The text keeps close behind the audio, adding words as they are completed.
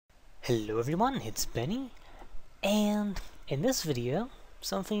Hello everyone, it's Benny, and in this video,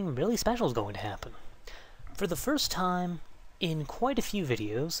 something really special is going to happen. For the first time in quite a few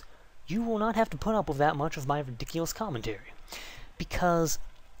videos, you will not have to put up with that much of my ridiculous commentary, because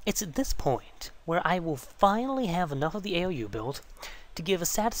it's at this point where I will finally have enough of the ALU built to give a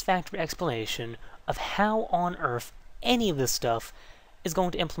satisfactory explanation of how on earth any of this stuff is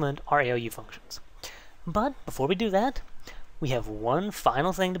going to implement our ALU functions. But before we do that, we have one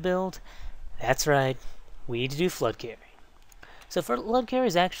final thing to build. That's right, we need to do flood carry. So flood carry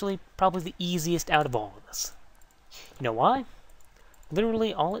is actually probably the easiest out of all of this. You know why?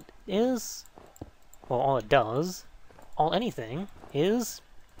 Literally all it is, well, all it does, all anything is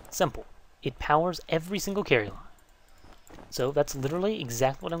simple. It powers every single carry line. So that's literally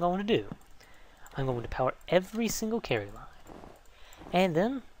exactly what I'm going to do. I'm going to power every single carry line. And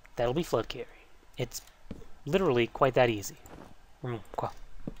then that'll be flood carry. It's literally quite that easy. Well,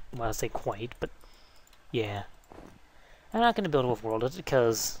 I say quite, but yeah. I'm not going to build a wolf world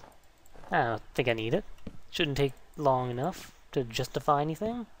because I don't think I need it. Shouldn't take long enough to justify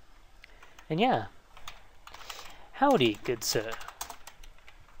anything. And yeah. Howdy, good sir.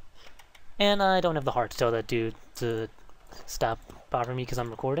 And I don't have the heart to tell that dude to stop bothering me because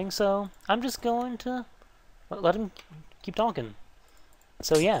I'm recording, so I'm just going to let him keep talking.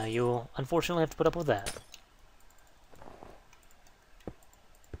 So yeah, you'll unfortunately have to put up with that.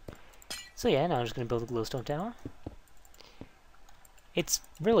 So yeah, now I'm just going to build a glowstone tower. It's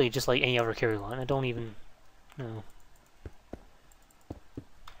really just like any other carry line. I don't even know.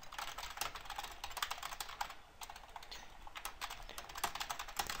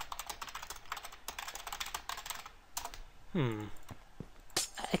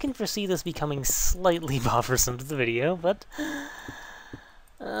 I can foresee this becoming slightly bothersome to the video, but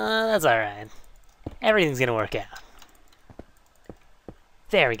that's alright. Everything's going to work out.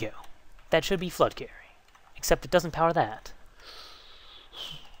 There we go. That should be flood carry. Except it doesn't power that.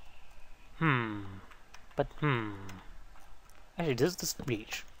 But, Actually, does this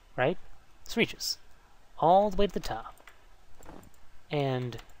reach, right? This reaches. All the way to the top.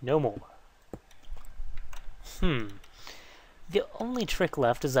 And no more. The only trick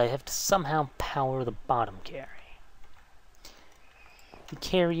left is I have to somehow power the bottom carry. The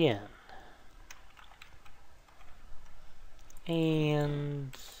carry in.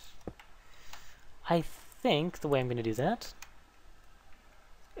 And I think the way I'm going to do that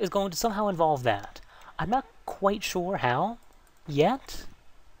is going to somehow involve that. I'm not quite sure how yet,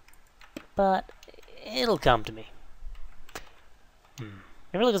 but it'll come to me.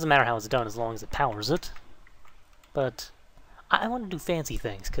 It really doesn't matter how it's done as long as it powers it, but I want to do fancy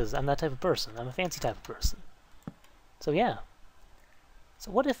things because I'm that type of person. I'm a fancy type of person. So yeah.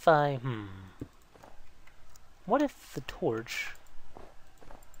 So what if I, what if the torch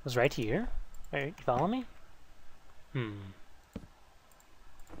was right here? Right, you follow me?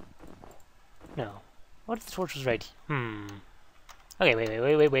 No. What if the torch was right here? Okay,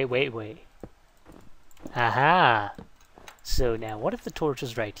 wait. Aha! So now, what if the torch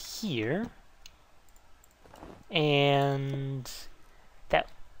is right here? And that...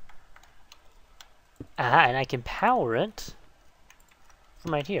 Aha, and I can power it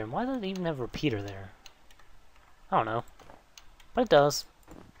from right here. Why does it even have a repeater there? I don't know. But it does.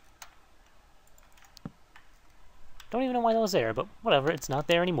 Don't even know why that was there, but whatever, it's not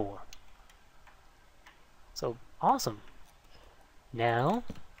there anymore. So, awesome. Now...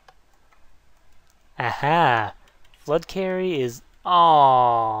 Aha! Flood carry is...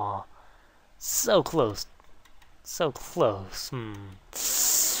 Aww! So close. So close.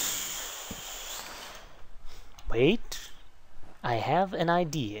 Wait. I have an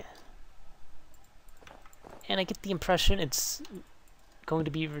idea. And I get the impression it's going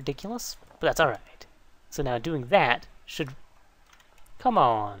to be ridiculous, but that's alright. So now doing that should... Come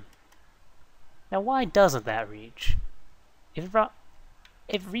on. Now why doesn't that reach? If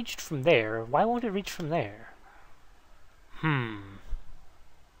it reached from there, why won't it reach from there?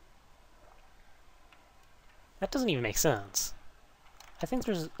 That doesn't even make sense. I think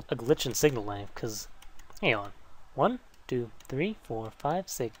there's a glitch in signal length, because... Hang on. 1, 2, 3, 4, 5,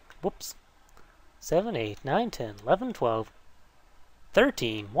 6... Whoops. 7, 8, 9, 10, 11, 12...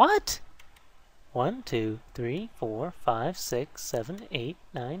 13. What? 1, 2, 3, 4, 5, 6, 7, 8,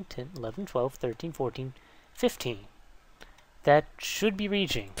 9, 10, 11, 12, 13, 14, 15. That should be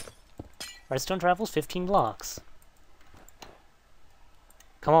reaching. Redstone travels 15 blocks.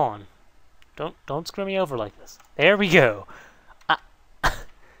 Come on. Don't screw me over like this. There we go.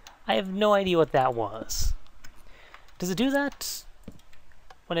 I have no idea what that was. Does it do that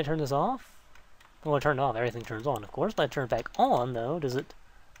when I turn this off? Well, when I turn it off, everything turns on, of course. But I turn it back on, though, does it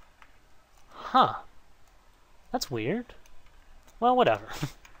Huh. That's weird. Well, whatever.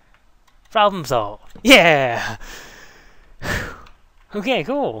 Problem solved. Yeah! Okay,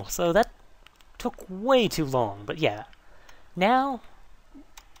 cool. So that took way too long, but yeah. Now,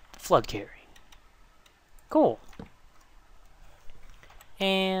 flood carry. Cool.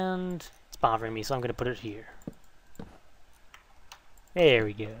 And it's bothering me, so I'm going to put it here. There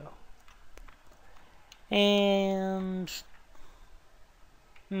we go. And...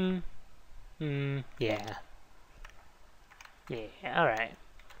 yeah. Yeah, alright.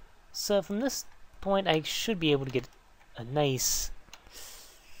 So from this point, I should be able to get a nice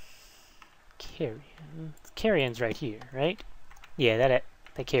carrion. Carrion's right here, right? Yeah, that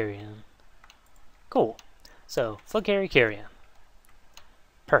carrion. Cool. So, flood carry, carrion.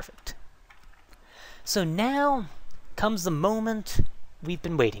 Perfect. So now comes the moment we've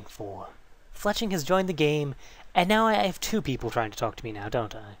been waiting for. Fletching has joined the game, and now I have two people trying to talk to me now,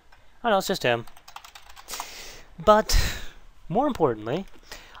 don't I? Oh no, it's just him. But, more importantly,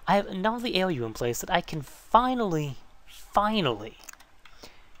 I have now the ALU in place that I can finally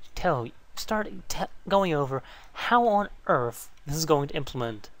start going over how on earth this is going to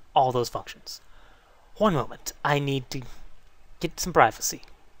implement all those functions. One moment, I need to get some privacy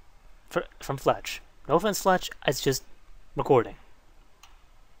from Fletch. No offense, Fletch, it's just recording.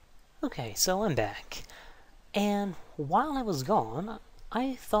 Okay, so I'm back. And while I was gone,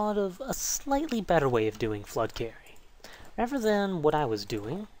 I thought of a slightly better way of doing flood carry. Rather than what I was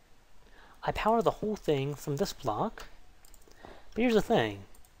doing, I power the whole thing from this block. But here's the thing.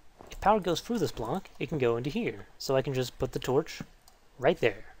 If power goes through this block, it can go into here. So I can just put the torch right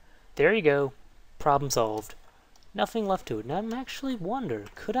there. There you go. Problem solved. Nothing left to it. Now I'm actually wondering,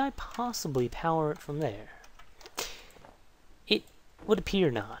 could I possibly power it from there? It would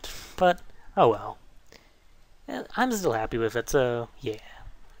appear not. But, oh well. I'm still happy with it, so yeah.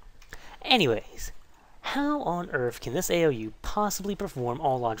 Anyways, how on earth can this ALU possibly perform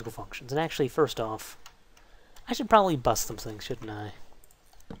all logical functions? And actually, first off, I should probably bust some things, shouldn't I?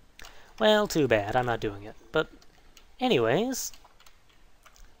 Well, too bad, I'm not doing it. But anyways,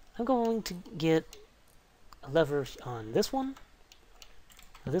 I'm going to get a lever on this one.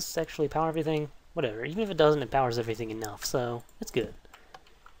 Will this actually power everything? Whatever, even if it doesn't, it powers everything enough, so it's good.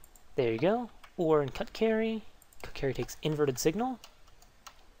 There you go. Or in cut carry takes inverted signal.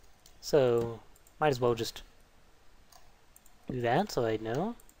 So, might as well just do that so I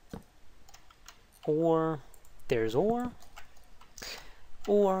know. Or, there's or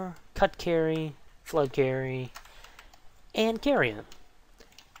cut carry, flood carry, and carrion.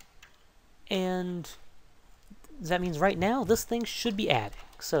 And that means right now this thing should be adding.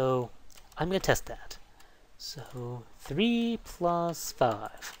 So, I'm going to test that. So, 3 plus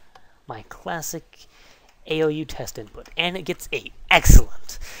 5. My classic ALU test input. And it gets 8.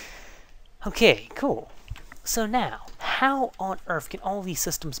 Excellent! Okay, cool. So now, how on earth can all these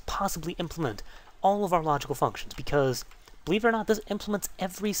systems possibly implement all of our logical functions? Because, believe it or not, this implements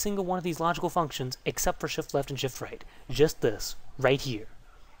every single one of these logical functions except for shift left and shift right. Just this, right here.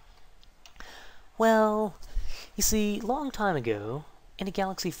 Well, you see, long time ago, in a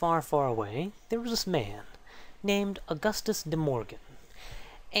galaxy far, far away, there was this man named Augustus de Morgan.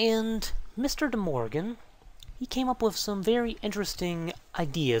 And Mr. de Morgan, he came up with some very interesting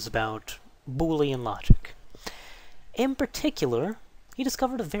ideas about Boolean logic. In particular, he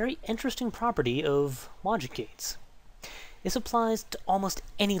discovered a very interesting property of logic gates. This applies to almost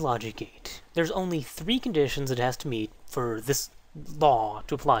any logic gate. There's only 3 conditions it has to meet for this law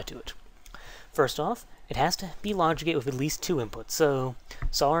to apply to it. First off, it has to be logic gate with at least 2 inputs, so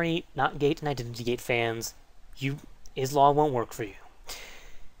sorry, not gate and identity gate fans, his law won't work for you.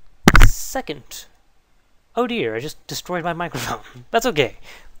 Second, oh dear, I just destroyed my microphone. That's okay.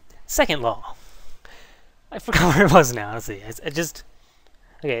 Second law. I forgot where it was now. Let's see. I just...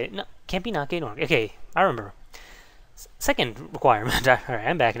 Okay, no, can't be not gate or... Okay, I remember. Second requirement. Alright,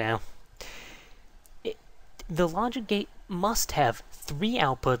 I'm back now. The logic gate must have 3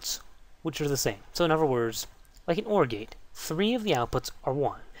 outputs which are the same. So in other words, like an OR gate, 3 of the outputs are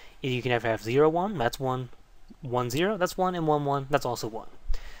 1. You can either have 0, 1, that's 1, 1, 0, that's 1, and 1, 1, that's also 1.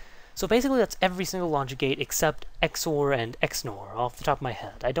 So basically that's every single logic gate except XOR and XNOR off the top of my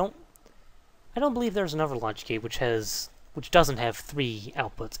head. I don't believe there's another logic gate which doesn't have 3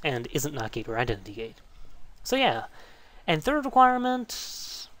 outputs and isn't NOT gate or identity gate. So yeah. And third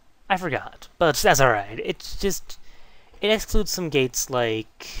requirement, I forgot, but that's alright. It's just, it excludes some gates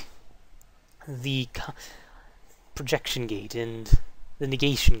like the projection gate and the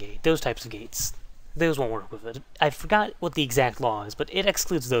negation gate, those types of gates. Those won't work with it. I forgot what the exact law is, but it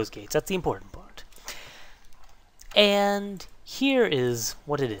excludes those gates. That's the important part. And here is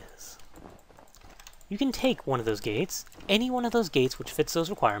what it is. you can take one of those gates, any one of those gates which fits those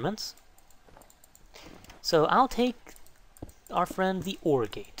requirements. So I'll take our friend the OR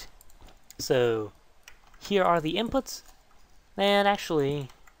gate. So here are the inputs, and actually,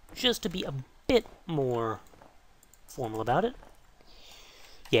 just to be a bit more formal about it,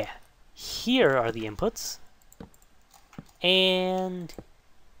 yeah, here are the inputs, and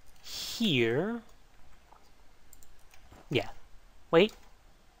here, yeah, wait,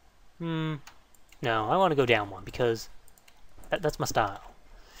 no, I want to go down one because that's my style,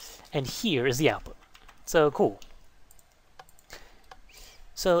 and here is the output, so cool.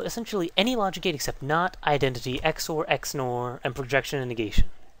 So essentially any logic gate except not, identity, XOR, XNOR, and projection and negation.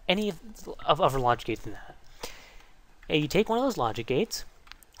 Any of other logic gates than that. And you take one of those logic gates,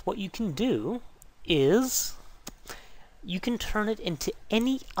 what you can do is you can turn it into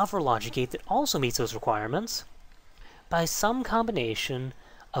any other logic gate that also meets those requirements by some combination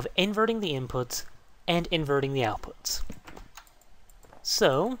of inverting the inputs and inverting the outputs.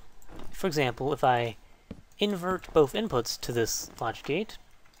 So, for example, if I invert both inputs to this logic gate,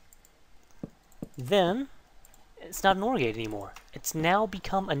 then it's not an OR gate anymore. It's now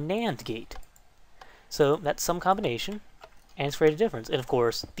become a NAND gate. So that's some combination, and it's created a difference. And of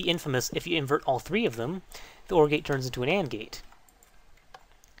course, the infamous, if you invert all three of them, the OR gate turns into an AND gate.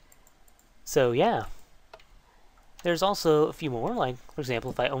 So yeah. There's also a few more, like, for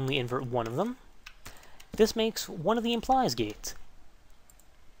example, if I only invert one of them, this makes one of the implies gates.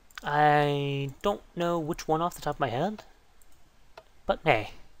 I don't know which one off the top of my head, but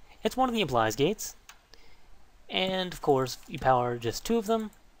hey, it's one of the implies gates. And of course, if you power just two of them,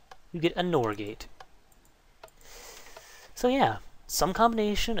 you get a NOR gate. So yeah, some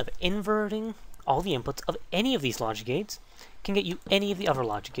combination of inverting all the inputs of any of these logic gates can get you any of the other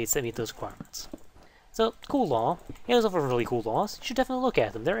logic gates that meet those requirements. So, cool law. Here's other really cool laws. You should definitely look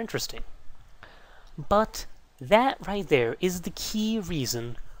at them. They're interesting. But that right there is the key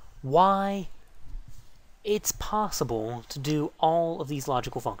reason why it's possible to do all of these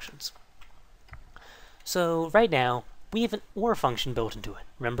logical functions. So right now, we have an OR function built into it.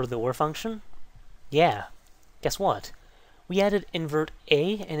 Remember the OR function? Yeah. Guess what? We added invert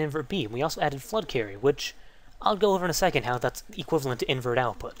A and invert B. We also added flood carry, which I'll go over in a second how that's equivalent to invert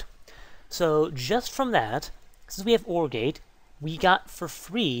output. So just from that, since we have OR gate, we got for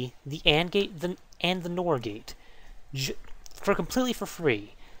free the AND gate and the NOR gate. Completely for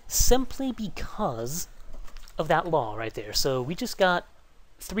free. Simply because of that law right there. So we just got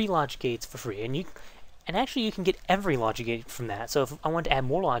 3 logic gates for free, and actually you can get every logic gate from that. So if I want to add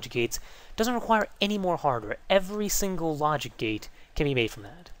more logic gates, it doesn't require any more hardware. Every single logic gate can be made from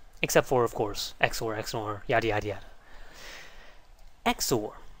that, except for, of course, XOR, XNOR, yada yada yada.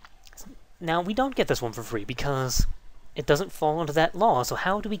 XOR. Now we don't get this one for free because it doesn't fall into that law. So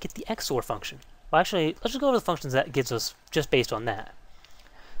how do we get the XOR function? Well, actually, let's just go to the functions that gives us just based on that.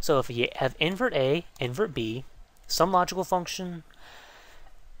 So if you have invert A, invert B, some logical function,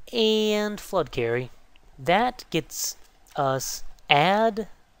 and flood carry, that gets us add,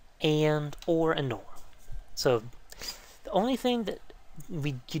 and, OR, and NOR. So the only thing that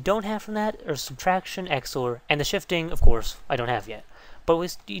you don't have from that are subtraction, XOR, and the shifting, of course, I don't have yet.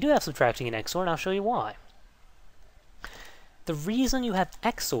 But you do have subtracting in XOR, and I'll show you why. The reason you have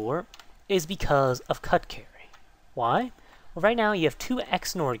XOR is because of cut carry. Why? Well, right now you have 2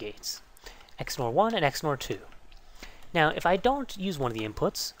 XNOR gates, XNOR 1 and XNOR 2. Now, if I don't use one of the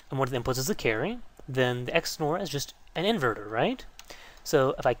inputs, and one of the inputs is the carry, then the XNOR is just an inverter, right?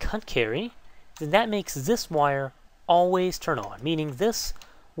 So if I cut carry, then that makes this wire always turn on, meaning this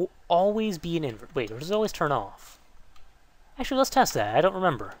will always be an invert. Wait, or does it always turn off? Actually, let's test that. I don't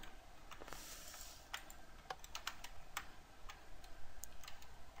remember.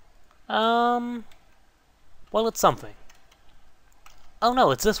 Well, it's something. Oh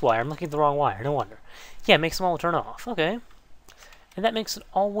no, it's this wire. I'm looking at the wrong wire. No wonder. Yeah, it makes them all turn off. Okay. And that makes it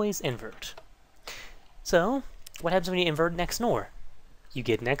always invert. So, what happens when you invert an XNOR? You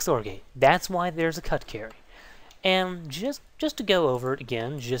get an XOR gate. That's why there's a cut carry. And just to go over it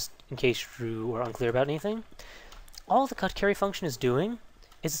again, just in case you are unclear about anything, all the cut carry function is doing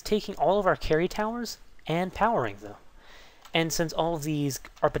is taking all of our carry towers and powering them. And since all of these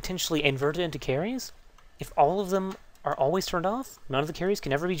are potentially inverted into carries, if all of them are always turned off, none of the carries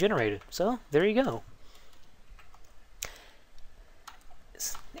can ever be generated. So, there you go.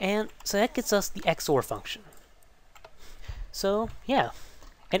 And so that gets us the XOR function. So, yeah.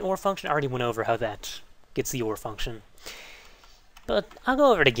 An OR function, I already went over how that gets the OR function. But I'll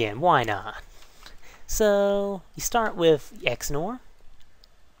go over it again, why not? So, you start with XNOR.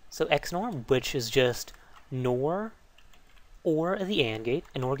 So XNOR, which is just NOR or the AND gate,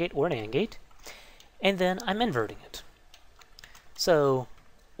 an OR gate or an AND gate. and then I'm inverting it. So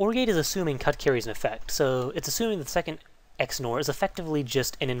OR gate is assuming cut carries an effect, so it's assuming the second XNOR is effectively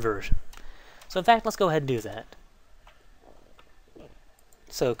just an inversion. So in fact, let's go ahead and do that.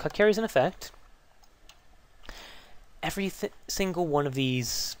 So cut carries an effect. Every single one of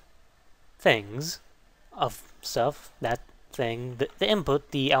these things of stuff, that thing, the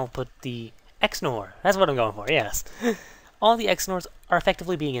input, the output, the XNOR, that's what I'm going for, yes. All the XNORs are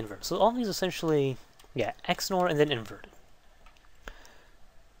effectively being inverted. So all these essentially, yeah, XNOR and then inverted.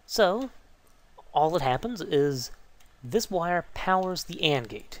 So all that happens is this wire powers the AND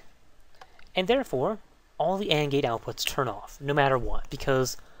gate. And therefore, all the AND gate outputs turn off, no matter what,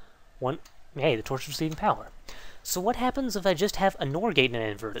 because hey, the torch is receiving power. So what happens if I just have a NOR gate and an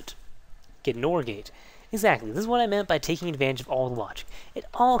inverted? Get an OR gate. Exactly, this is what I meant by taking advantage of all the logic. It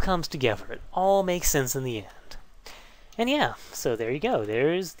all comes together, it all makes sense in the end. And yeah, so there you go,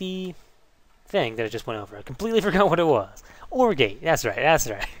 there's the thing that I just went over. I completely forgot what it was. OR gate, that's right, that's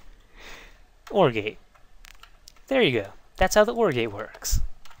right. OR gate. There you go, that's how the OR gate works.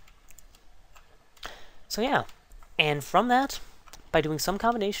 So yeah, and from that, by doing some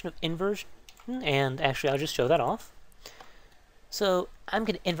combination of inversion, and actually I'll just show that off. So I'm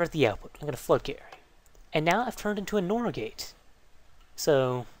going to invert the output. I'm going to float carry. And now I've turned into a NOR gate.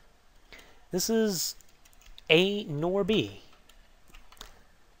 So this is A NOR B.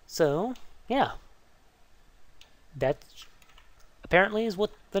 So yeah, that apparently is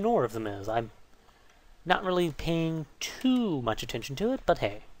what the NOR of them is. I'm not really paying too much attention to it, but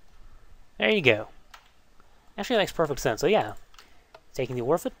hey, there you go. Actually, that makes perfect sense. So yeah, taking the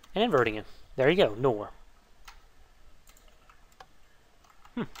OR of it and inverting it. There you go, NOR.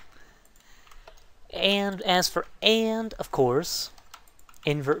 And as for AND, of course,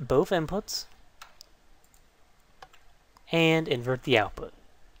 invert both inputs and invert the output.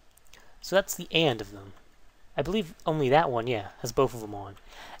 So that's the AND of them. I believe only that one, yeah, has both of them on.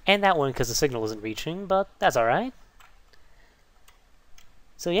 And that one because the signal isn't reaching, but that's alright.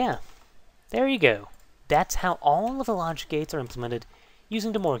 So yeah, there you go. That's how all of the logic gates are implemented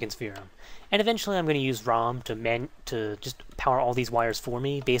using De Morgan's theorem. And eventually I'm going to use ROM to just power all these wires for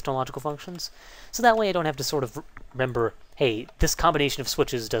me based on logical functions. So that way I don't have to sort of remember, hey, this combination of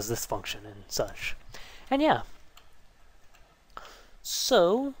switches does this function and such. And yeah.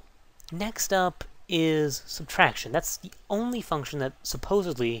 So, next up is subtraction. That's the only function that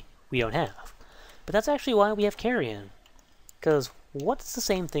supposedly we don't have. But that's actually why we have carry in. Because what's the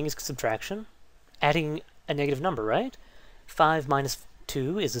same thing as subtraction? Adding a negative number, right? 5 minus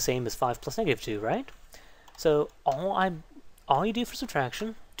 2 is the same as 5 plus negative 2, right? So all you do for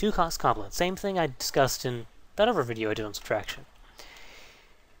subtraction, 2 cost complement. Same thing I discussed in that other video I did on subtraction.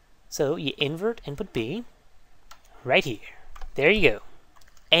 So you invert input B right here. There you go.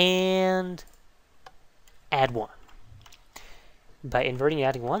 And add 1. By inverting and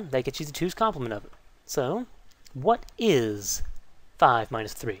adding 1, that gets you the 2's complement of it. So what is 5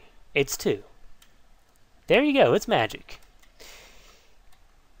 minus 3? It's 2. There you go, it's magic.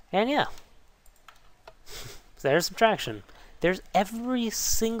 And yeah, so there's subtraction. There's every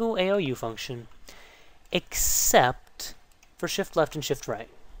single ALU function except for shift left and shift right.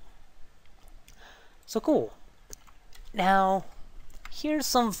 So cool. Now, here's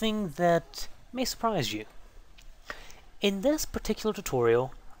something that may surprise you. In this particular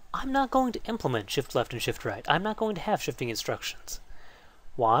tutorial, I'm not going to implement shift left and shift right. I'm not going to have shifting instructions.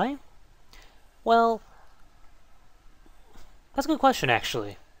 Why? Well, that's a good question,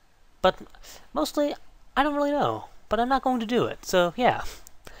 actually. But mostly, I don't really know. But I'm not going to do it, so yeah.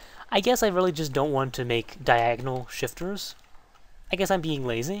 I guess I really just don't want to make diagonal shifters. I guess I'm being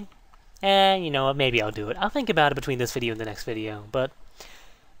lazy. And you know what, maybe I'll do it. I'll think about it between this video and the next video, but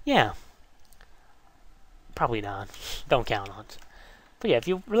yeah. Probably not. Don't count on it. But yeah, if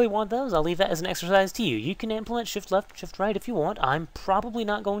you really want those, I'll leave that as an exercise to you. You can implement shift left, shift right if you want. I'm probably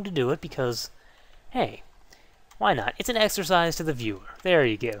not going to do it because, hey, why not? It's an exercise to the viewer. There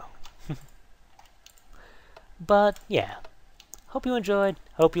you go. But yeah, hope you enjoyed,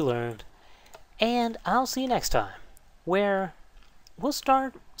 hope you learned, and I'll see you next time, where we'll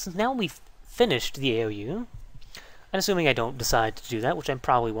start, since now we've finished the ALU, and assuming I don't decide to do that, which I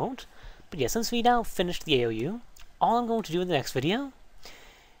probably won't, but yeah, since we now finished the ALU, all I'm going to do in the next video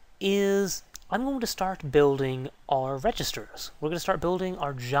is I'm going to start building our registers. We're going to start building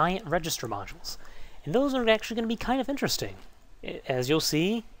our giant register modules, and those are actually going to be kind of interesting, as you'll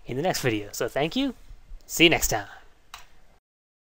see in the next video. So thank you. See you next time.